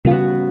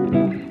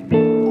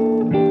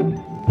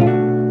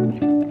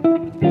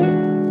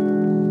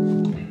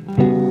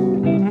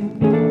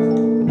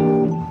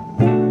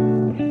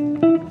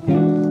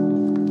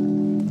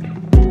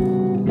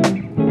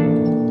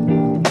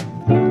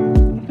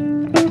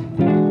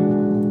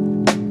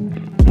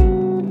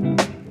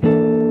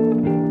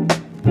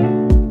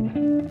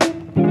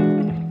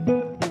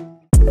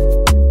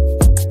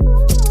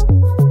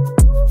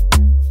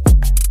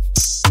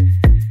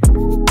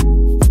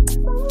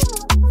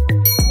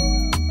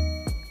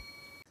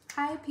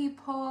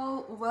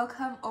people,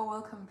 welcome or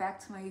welcome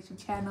back to my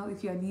YouTube channel.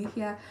 If you're new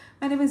here,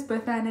 my name is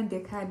Bertha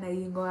Nandeka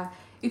Nayingwa.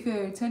 If you're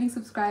a returning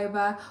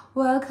subscriber,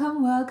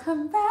 welcome back.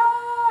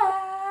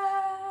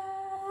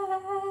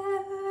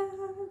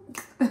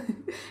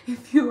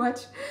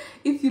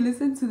 If you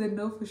listen to the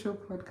Know For Sure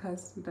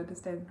podcast, you'd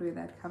understand where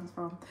that comes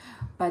from.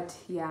 But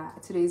yeah,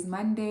 today's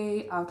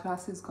Monday, our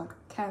classes got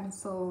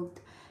cancelled,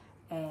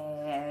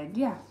 and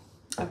yeah,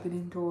 I've been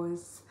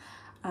indoors.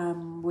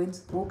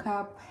 Woke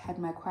up, had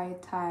my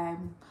quiet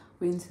time,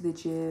 went to the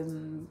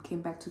gym,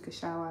 came back, took a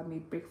shower,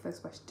 made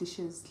breakfast, washed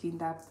dishes,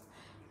 cleaned up,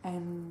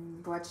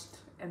 and watched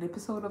an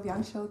episode of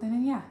Young Sheldon.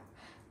 And yeah,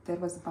 that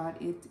was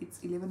about it. It's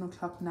 11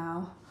 o'clock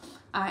now.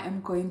 I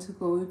am going to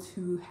go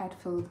to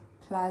Hatfield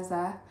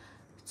Plaza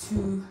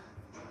to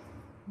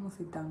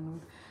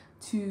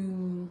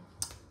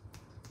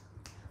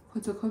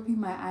photocopy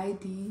my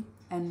ID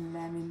and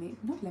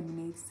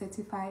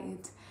certify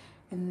it.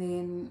 And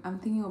then I'm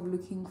thinking of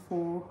looking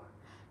for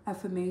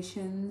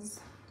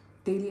affirmations,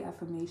 daily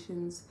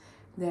affirmations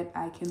that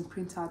I can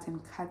print out and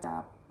cut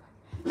up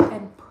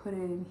and put it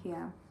in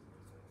here,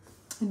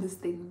 in this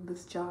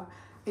jar.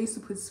 I used to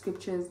put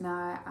scriptures,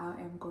 now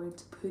I am going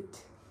to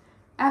put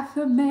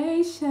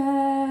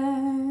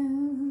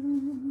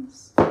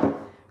affirmations.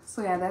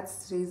 So yeah,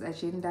 that's today's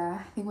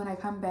agenda. I think when I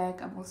come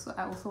back, I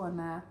also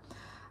wanna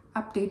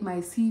update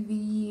my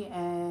CV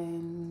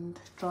and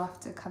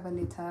draft a cover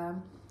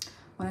letter.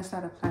 When I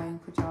start applying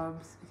for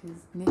jobs,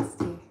 because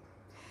next year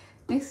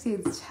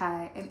is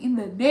chai, and in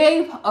the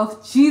name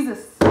of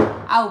Jesus,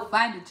 I will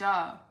find a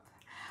job.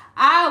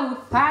 I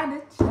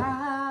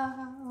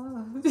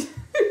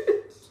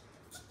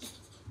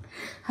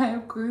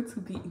am going to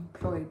be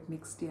employed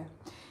next year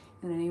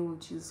in the name of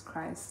Jesus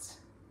Christ.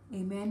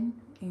 Amen.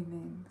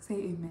 Amen. Say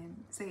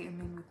amen. Say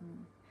amen with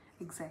me.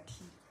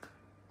 Exactly.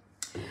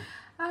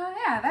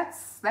 Yeah,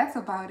 that's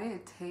about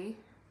it. Hey.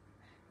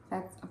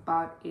 That's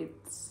about it.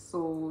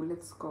 So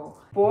let's go.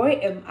 Boy,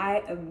 am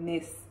I a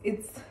mess.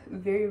 It's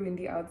very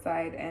windy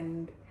outside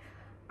and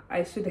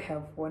I should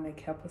have worn a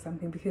cap or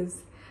something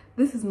because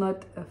this is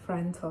not a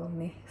frontal,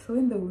 ne? So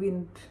when the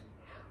wind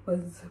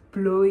was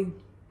blowing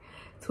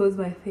towards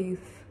my face,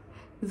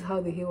 this is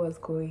how the hair was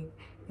going,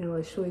 and it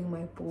was showing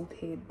my bald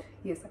head.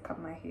 Yes, I cut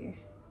my hair.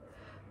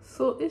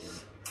 So it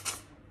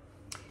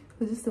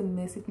was just a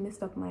mess. It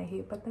messed up my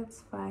hair, but that's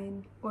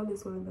fine. All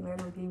is well in the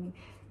land of gaming,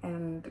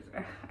 and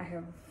I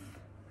have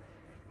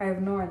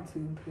no one to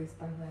impress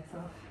by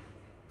myself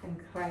and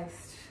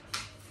Christ,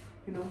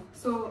 you know.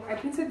 So I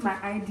printed my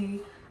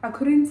ID. I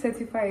couldn't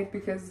certify it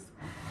because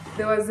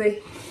there was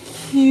a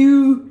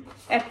queue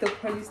at the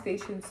police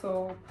station.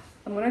 So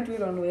I'm gonna do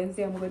it on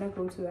Wednesday. I'm gonna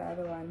go to the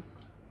other one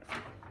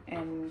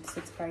and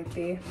certify it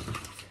there.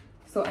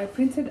 So I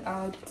printed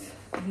out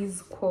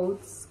these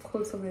quotes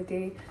of the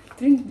day.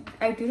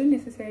 I didn't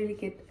necessarily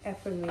get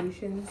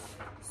affirmations,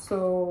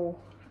 so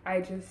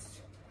I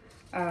just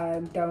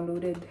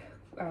downloaded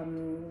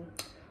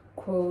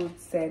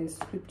quotes and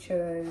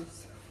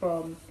scriptures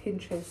from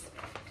Pinterest,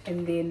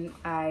 and then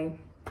I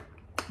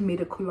made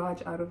a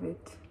collage out of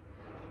it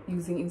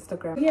using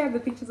Instagram. Here are the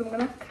pictures. I'm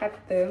gonna cut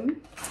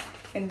them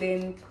and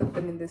then put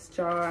them in this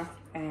jar,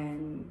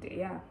 and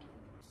yeah.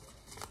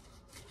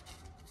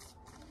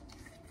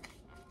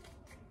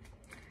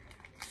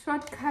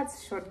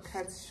 Shortcuts.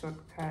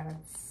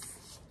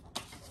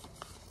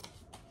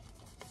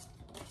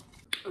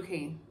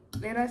 Okay,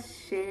 let us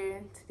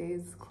share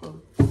today's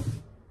quote.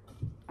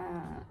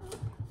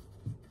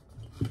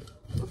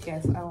 Okay,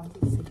 so I want to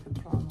see the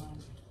brown one.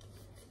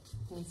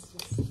 Let's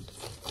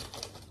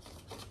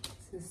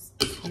just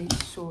make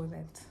sure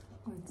that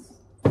it's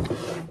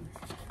okay.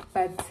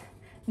 But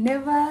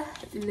never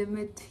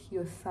limit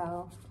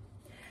yourself.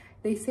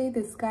 They say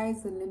the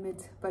sky's the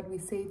limit, but we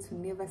say to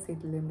never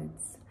set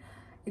limits.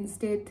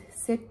 Instead,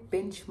 set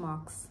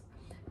benchmarks.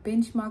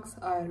 Benchmarks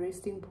are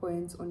resting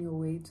points on your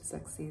way to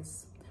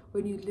success.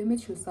 When you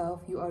limit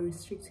yourself, you are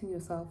restricting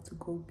yourself to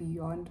go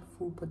beyond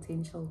full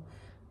potential.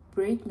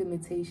 Break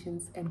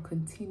limitations and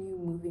continue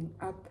moving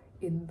up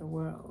in the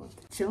world.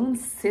 Don't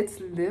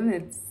set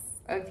limits,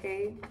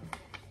 okay?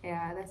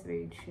 Yeah, that's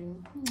very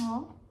true.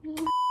 Aww.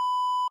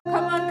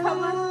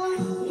 Come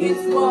on.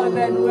 It's more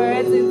than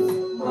words,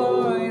 it's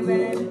more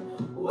than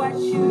what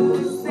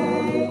you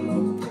say.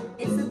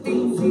 It's the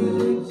things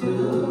you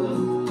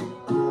do.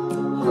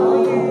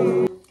 Oh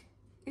yeah.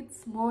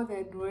 It's more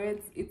than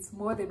words, it's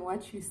more than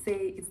what you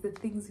say, it's the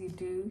things you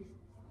do.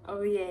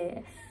 Oh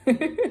yeah.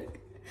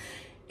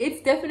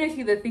 It's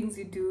definitely the things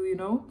you do, you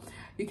know.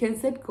 You can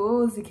set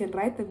goals, you can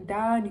write them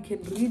down, you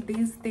can read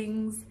these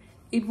things.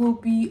 It will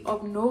be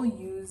of no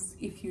use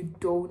if you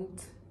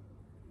don't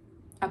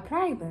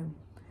apply them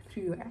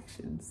through your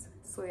actions.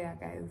 So yeah,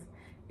 guys,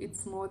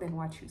 it's more than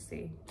what you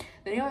say.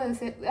 The name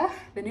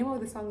of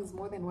the song is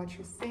More Than What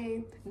You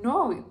Say.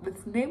 No, the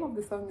name of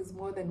the song is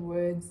More Than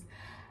Words,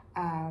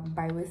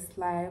 by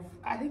Westlife.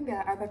 I think there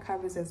are other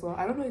covers as well.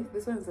 I don't know if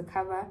this one is a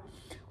cover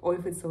or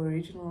if it's the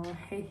original.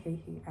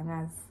 Hey,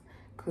 Anaz,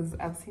 because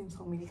I've seen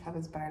so many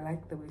covers, but I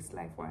like the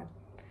Westlife one.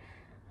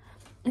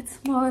 It's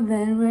more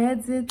than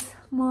words, it's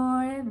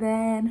more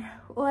than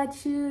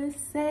what you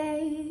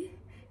say.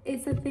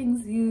 It's the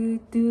things you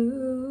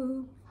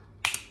do.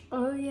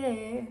 Oh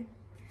yeah.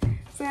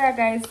 So yeah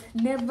guys,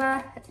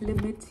 never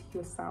limit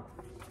yourself.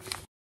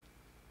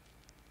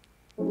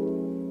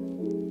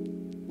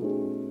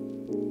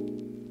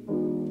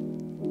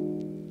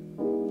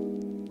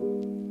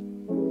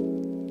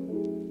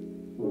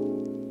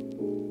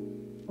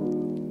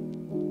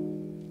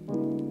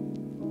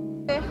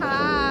 Say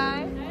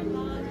hi. Hi,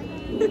 Mommy.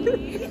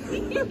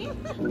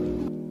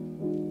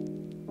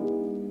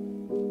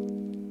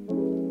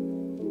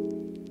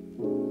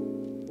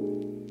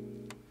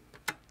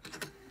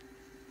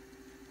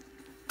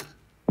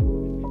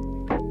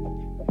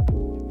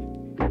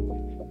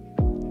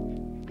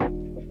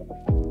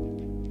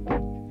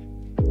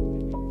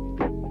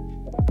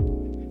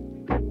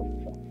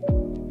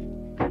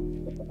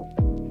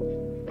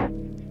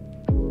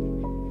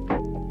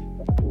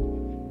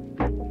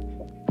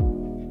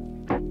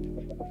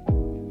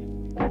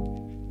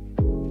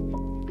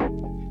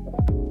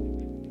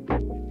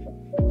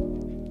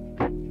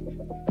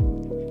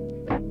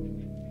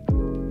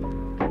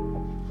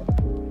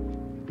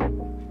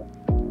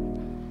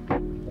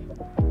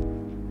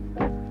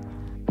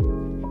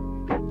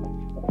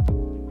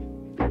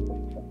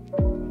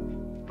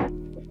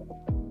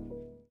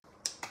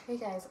 Hey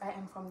guys, I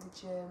am from the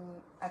gym.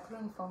 I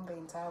couldn't film the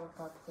entire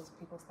workout because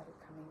people started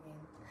coming in.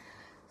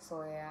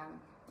 So yeah,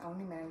 I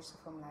only managed to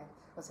film like,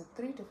 was it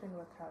 3 different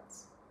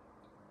workouts?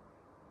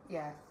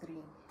 Yeah, 3.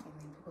 And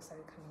then people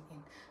started coming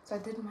in. So I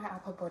did my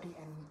upper body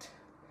and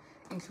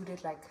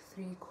included like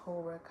 3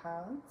 core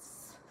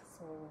workouts.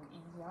 So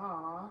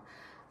yeah,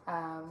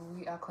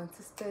 we are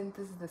consistent.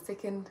 This is the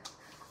second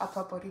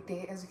upper body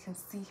day. As you can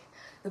see,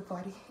 the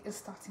body is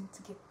starting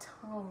to get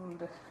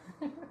toned.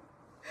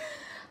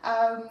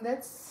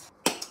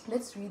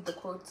 Let's read the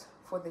quote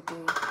for the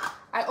day.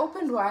 I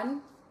opened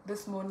one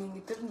this morning.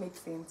 It didn't make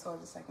sense, so I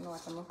was just like, you know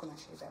what, I'm not gonna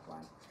share that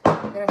one.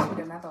 Let us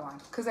read another one,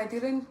 because I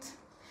didn't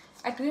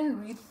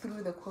read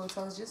through the quotes.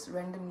 I was just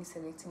randomly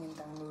selecting and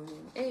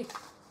downloading. Hey,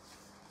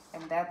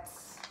 and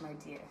that's, my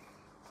dear,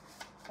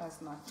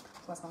 was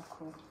not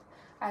cool.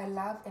 I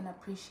love and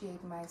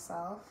appreciate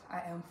myself.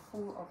 I am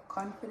full of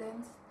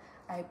confidence.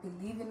 I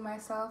believe in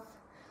myself.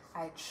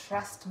 I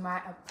trust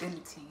my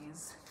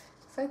abilities.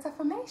 So it's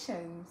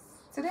affirmations.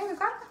 Today we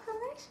got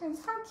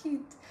affirmations. How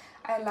cute.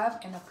 I love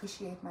and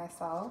appreciate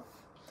myself.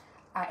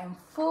 I am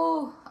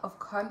full of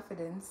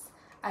confidence.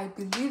 I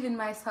believe in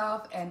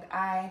myself and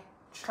I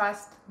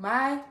trust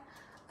my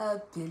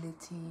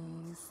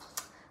abilities.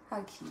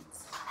 How cute.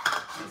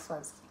 This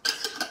was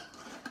cute.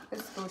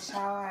 Let's go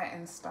shower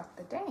and start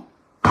the day.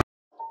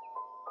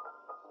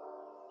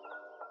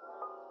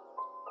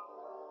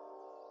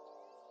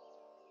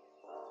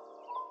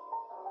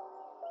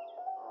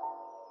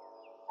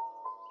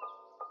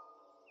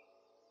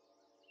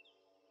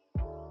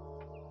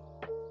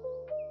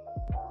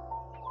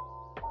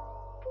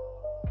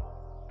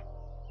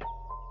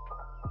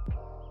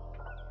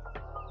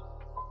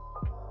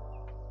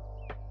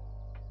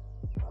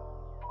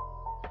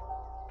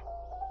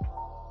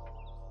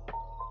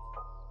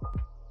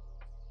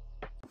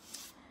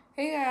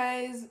 Hey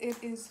guys,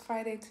 it is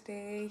Friday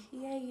today.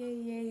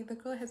 Yay. The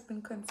girl has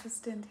been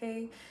consistent.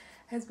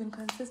 Has been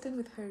consistent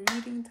with her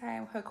reading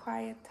time, her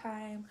quiet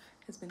time,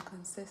 has been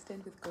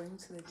consistent with going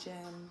to the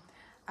gym.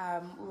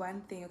 One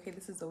thing, okay,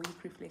 this is a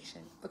week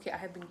reflection. Okay, I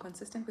have been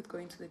consistent with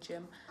going to the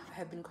gym. I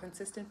have been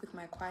consistent with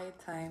my quiet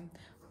time,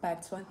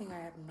 but one thing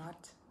I have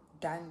not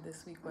done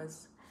this week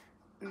was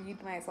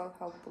read my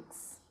self-help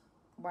books.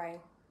 Why?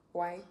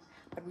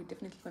 But we're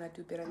definitely gonna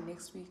do better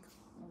next week.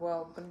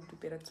 Well, we're gonna do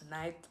better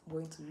tonight.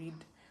 We're going to read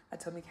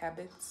Atomic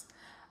Habits.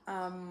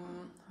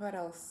 What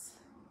else?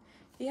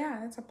 Yeah,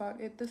 that's about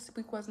it. This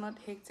week was not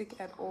hectic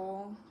at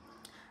all.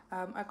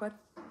 I got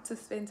to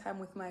spend time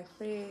with my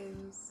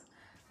friends.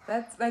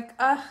 That's like,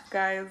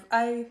 guys,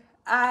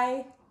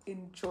 I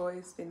enjoy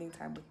spending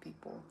time with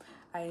people.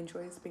 I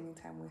enjoy spending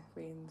time with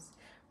friends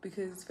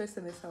because first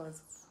semester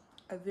was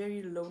a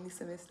very lonely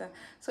semester.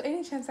 So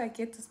any chance I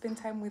get to spend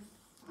time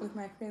with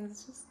my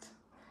friends, just,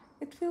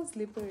 it feels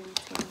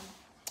liberating.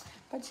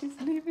 But she's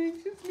leaving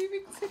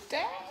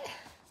today.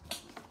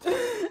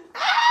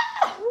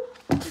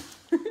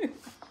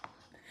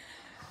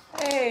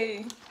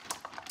 Hey,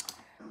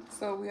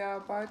 so we are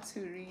about to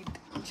read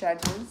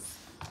Judges.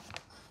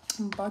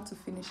 I'm about to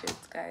finish it,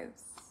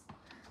 guys.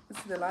 This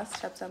is the last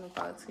chapter I'm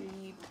about to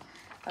read.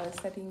 I was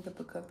studying the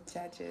book of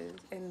Judges,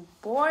 and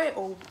boy,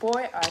 oh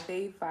boy, are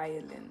they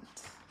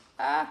violent.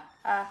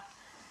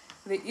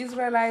 The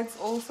Israelites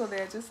also,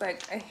 they're just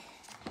like,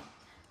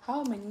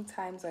 how many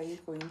times are you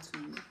going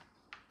to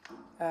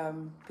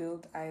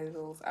build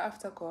idols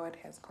after God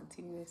has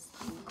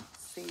continuously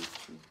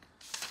saved you?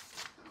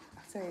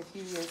 After a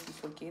few years you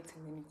forget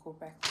and then you go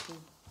back to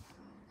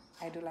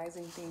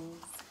idolizing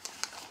things.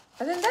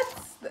 But then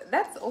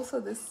that's also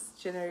this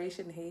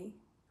generation. Hey,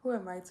 who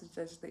am I to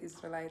judge the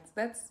Israelites?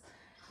 That's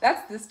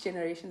this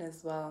generation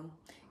as well.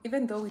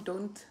 Even though we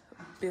don't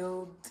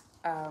build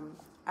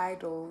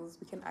idols.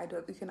 You can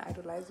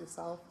idolize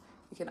yourself.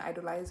 You can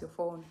idolize your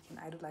phone. You can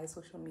idolize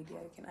social media.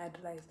 You can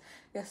idolize.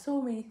 There are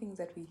so many things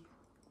that we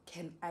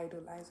can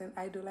idolize, and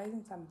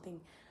idolizing something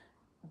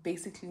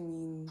basically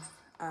means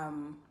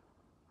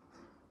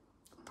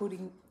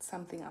putting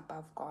something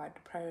above God,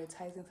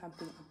 prioritizing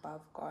something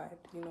above God.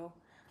 You know,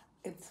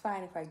 it's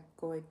fine if I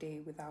go a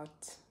day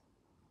without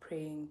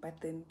praying, but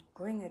then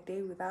going a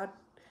day without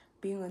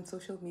being on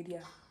social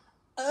media,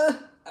 I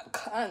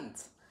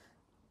can't.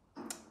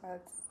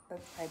 That's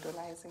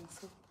idolizing.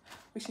 So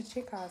we should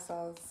check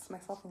ourselves,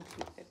 myself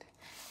included.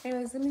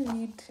 Anyways, let me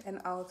read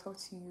and I'll talk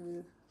to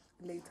you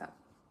later.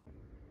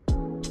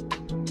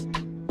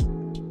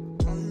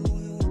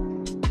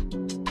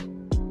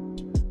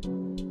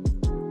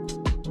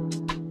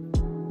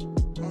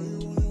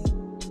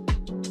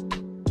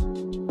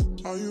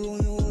 Are you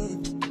on your way?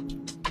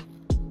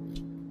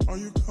 Are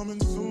you coming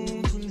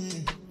soon to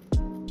me?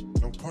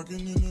 No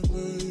parking in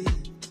LA,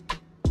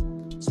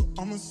 so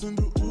I'ma send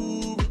an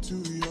Uber to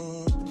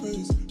your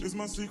place. It's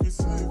my secret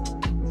safe,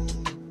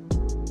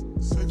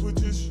 safe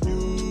with just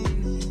you and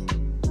me.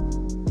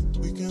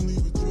 We can't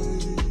leave a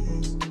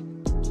trace.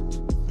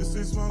 This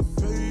is my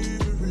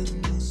favorite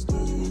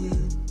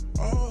mistake.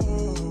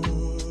 Oh,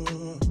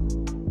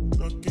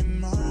 look in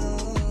my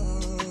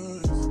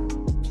eyes.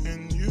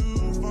 Can you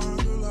find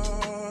the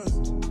lies?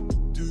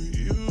 Do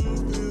you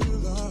feel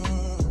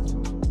alive?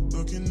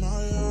 Look in my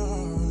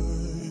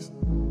eyes.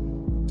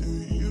 Do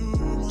you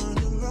mind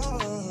the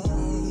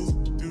lies?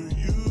 Do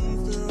you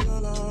feel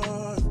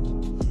alive?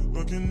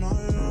 Look in my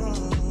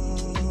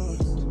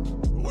eyes.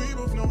 We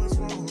both know it's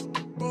wrong,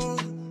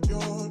 but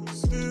you're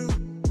still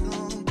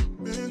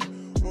coming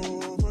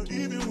over.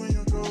 Even when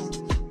you're gone,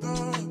 the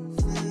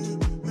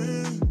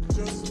feeling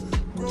just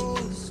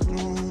grows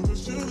stronger.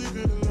 Should leave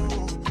it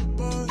alone,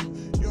 but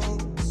you're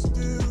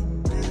still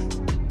getting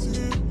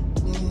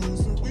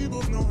closer. We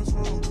both know it's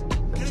wrong,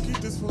 can't keep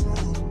this for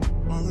long.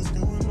 While it's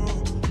going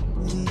on,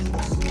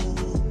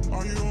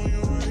 are you on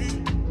your way?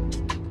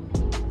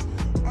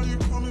 Are you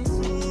coming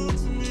soon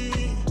to me?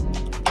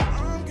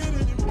 I'm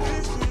getting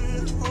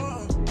impatient.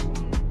 Oh,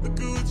 look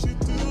at what you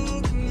do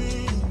to me.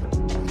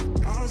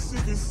 Our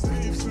secret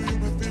safe, so you're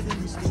my favorite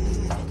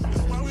mistake.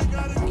 That's why we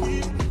gotta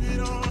keep it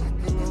on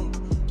the low.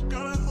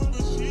 Got a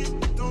hunger she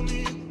don't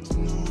need to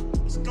know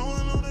what's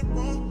going on. It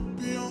won't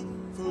be on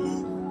for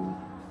long.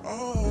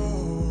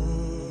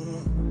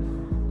 Oh,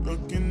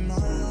 look in my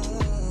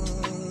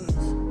eyes.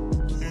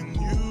 Can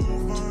you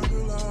find the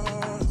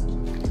lies?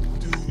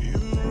 Do you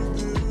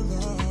feel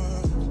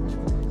alive?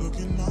 Look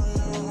in my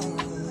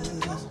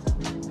eyes.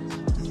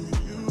 Do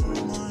you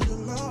mind the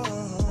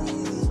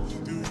lies?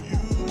 Do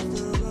you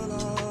feel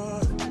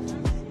alive?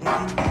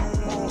 Look in